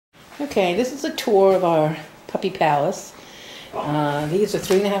Okay, this is a tour of our puppy palace. These are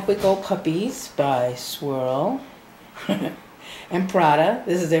 3.5-week-old puppies by Swirl and Prada.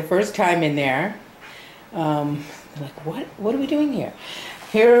 This is their first time in there. They're like, what are we doing here?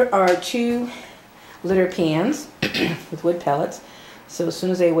 Here are 2 litter pans with wood pellets. So as soon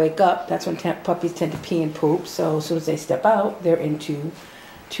as they wake up, that's when puppies tend to pee and poop. So as soon as they step out, they're into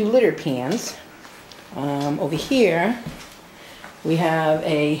 2 litter pans. Over here, we have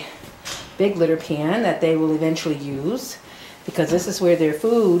a big litter pan that they will eventually use because this is where their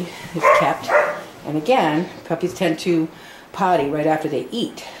food is kept. And again, puppies tend to potty right after they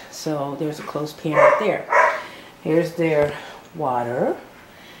eat. So there's a closed pan right there. Here's their water.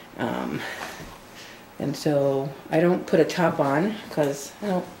 And so I don't put a top on because I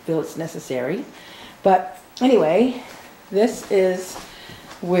don't feel it's necessary. But anyway, this is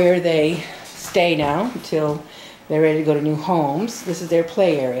where they stay now until they're ready to go to new homes. This is their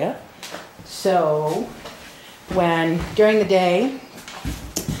play area. So during the day,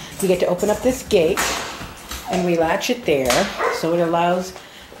 we get to open up this gate and we latch it there, so it allows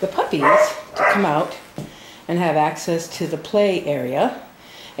the puppies to come out and have access to the play area.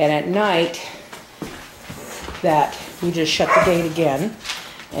 And at night, that we just shut the gate again,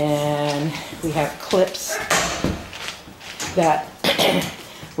 and we have clips that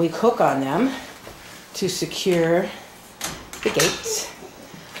we hook on them to secure the gates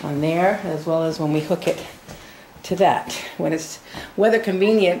on there, as well as when we hook it to that. When it's weather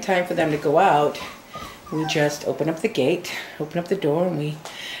convenient time for them to go out, we just open up the gate, open up the door, and we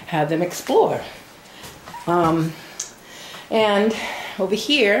have them explore. And over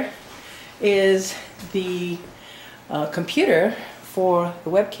here is the computer for the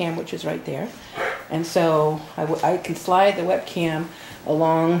webcam, which is right there. And so I can slide the webcam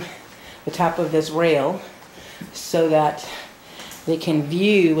along the top of this rail so that they can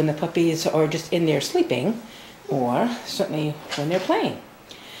view when the puppies are just in there sleeping, or certainly when they're playing.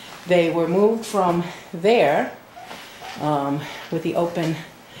 They were moved from there with the open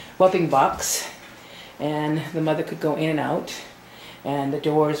whelping box, and the mother could go in and out, and the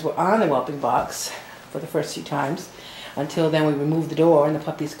doors were on the whelping box for the first few times. Until then we removed the door and the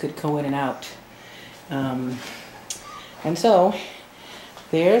puppies could go in and out. And so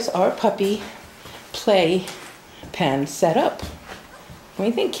there's our puppy play pen set up. What do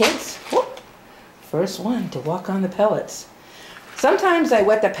you think, kids? Whoop. First one to walk on the pellets. Sometimes I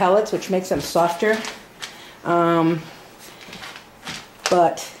wet the pellets, which makes them softer. But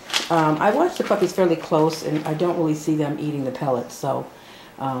I watch the puppies fairly close, and I don't really see them eating the pellets. So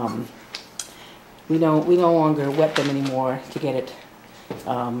we no longer wet them anymore to get it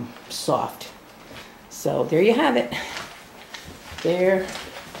soft. So there you have it. Their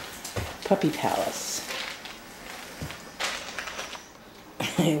puppy palace.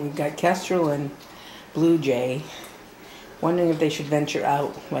 We've got Kestrel and Blue Jay wondering if they should venture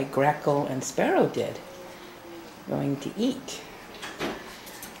out like Grackle and Sparrow did, going to eat.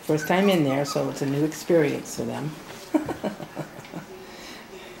 First time in there, so it's a new experience for them.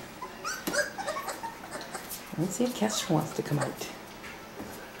 Let's see if Kestrel wants to come out.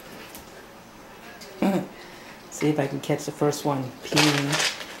 See if I can catch the first one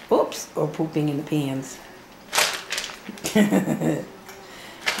peeing, oops, or pooping in the pans.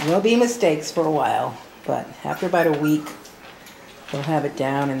 There'll be mistakes for a while, but after about a week, they'll have it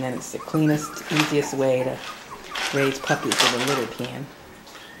down, and then it's the cleanest, easiest way to raise puppies with a litter pan.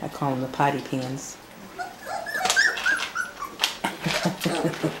 I call them the potty pans.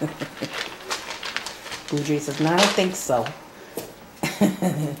 Blue Jay says, no, I don't think so.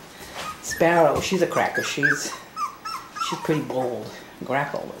 Sparrow, she's a cracker. She's pretty bold.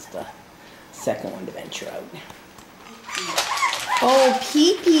 Grackle was the second one to venture out. Oh,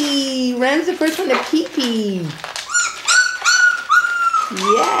 Pee-Pee! Ren's the first one to Pee-Pee.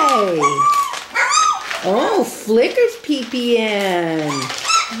 Yay! Oh, Flicker's Pee-Pee in.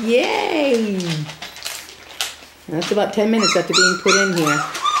 Yay! That's about 10 minutes after being put in here.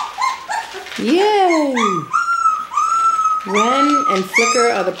 Yay! Ren and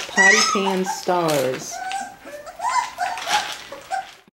Flicker are the potty pan stars.